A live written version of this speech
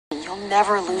You'll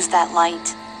never lose that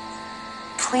light.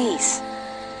 Please.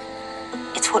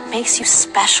 It's what makes you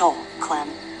special, Clem.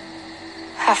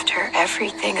 After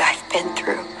everything I've been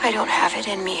through, I don't have it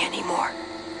in me anymore.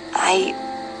 I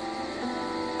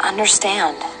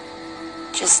understand.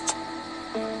 Just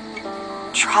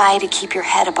try to keep your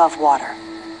head above water.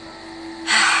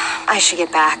 I should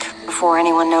get back before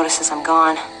anyone notices I'm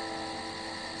gone.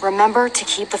 Remember to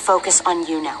keep the focus on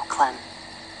you now, Clem.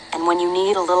 And when you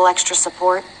need a little extra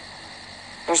support,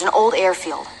 there's an old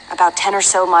airfield about 10 or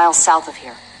so miles south of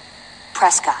here.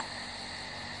 Prescott.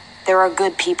 There are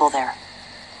good people there.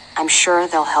 I'm sure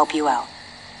they'll help you out.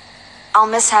 I'll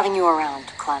miss having you around,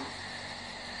 Clem.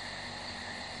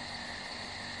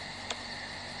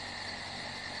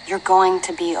 You're going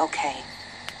to be okay.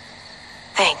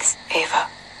 Thanks, Ava.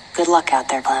 Good luck out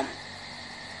there, Clem.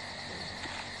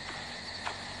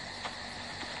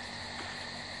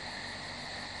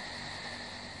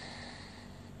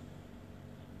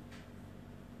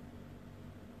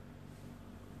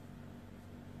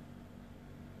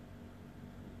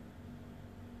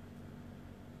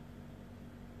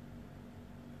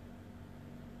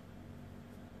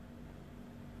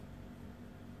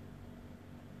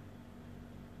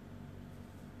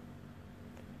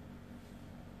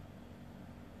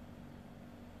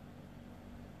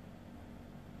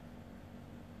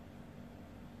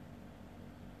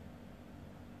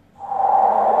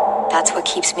 That's what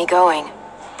keeps me going.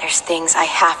 There's things I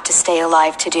have to stay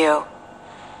alive to do.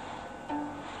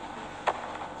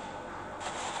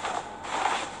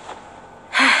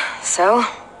 So,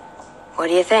 what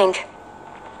do you think?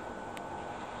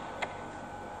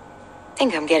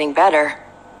 Think I'm getting better.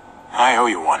 I owe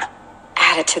you one.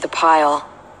 Add it to the pile.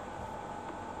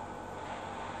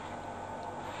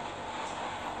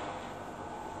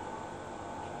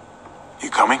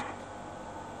 You coming?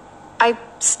 I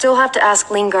still have to ask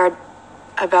Lingard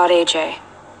about AJ.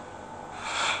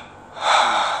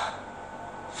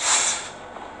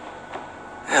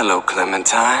 Hello,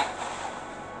 Clementine.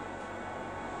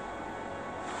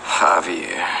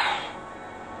 Javier.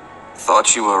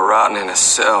 Thought you were rotting in a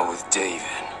cell with David.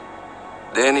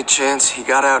 There any chance he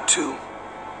got out too?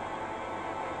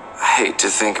 I hate to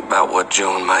think about what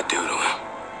Joan might do to him.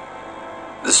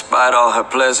 Despite all her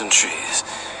pleasantries,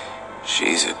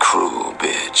 she's a cruel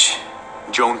bitch.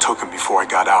 Joan took him before I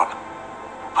got out.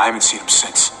 I haven't seen him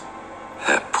since.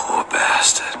 That poor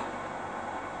bastard.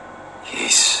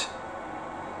 He's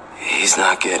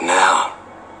not getting out.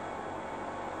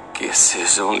 Guess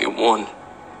there's only one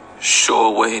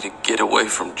sure way to get away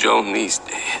from Joan these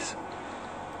days.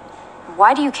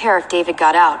 Why do you care if David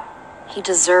got out? He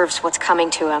deserves what's coming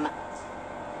to him.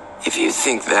 If you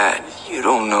think that, you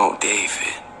don't know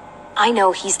David. I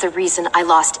know he's the reason I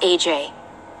lost AJ.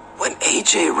 When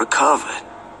AJ recovered,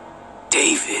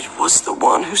 David was the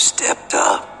one who stepped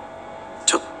up.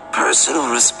 Took personal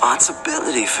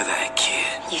responsibility for that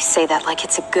kid. You say that like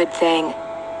it's a good thing.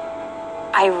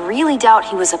 I really doubt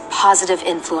he was a positive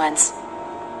influence.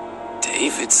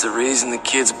 David's the reason the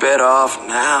kid's better off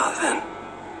now than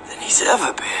he's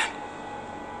ever been.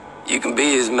 You can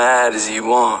be as mad as you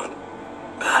want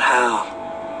about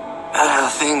how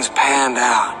things panned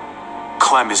out.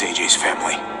 Clem is AJ's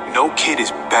family. No kid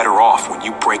is better off when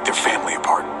you break their family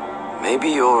apart. Maybe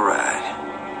you're right.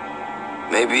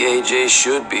 Maybe AJ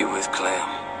should be with Clem.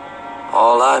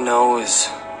 All I know is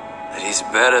that he's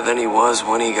better than he was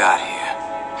when he got here.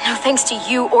 No thanks to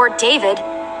you or David.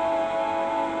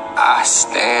 I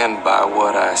stand by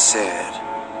what I said.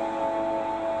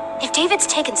 If David's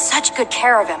taken such good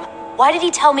care of him, why did he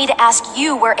tell me to ask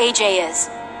you where AJ is?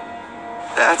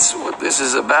 That's what this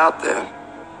is about then.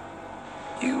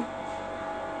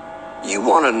 You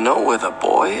want to know where the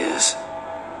boy is?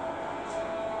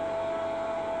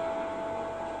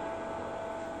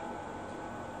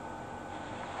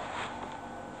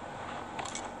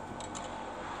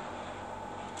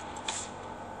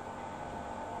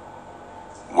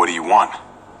 What do you want?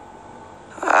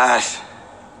 I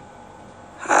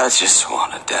just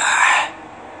want to die.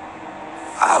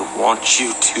 I want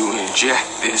you to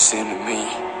inject this into me.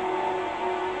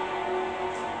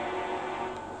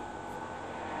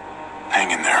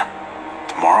 Hang in there.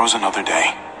 Tomorrow's another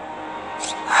day.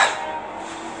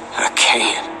 I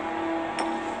can't.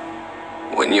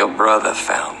 When your brother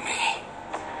found me,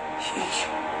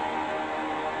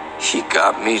 he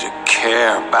got me to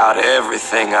care about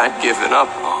everything I'd given up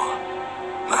on.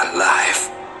 My life,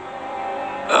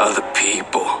 other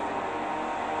people,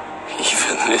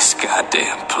 even this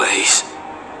goddamn place.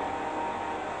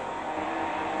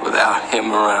 Without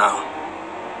him around,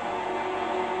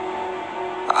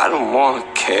 I don't want to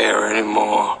care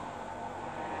anymore.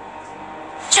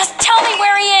 Just tell me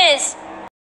where he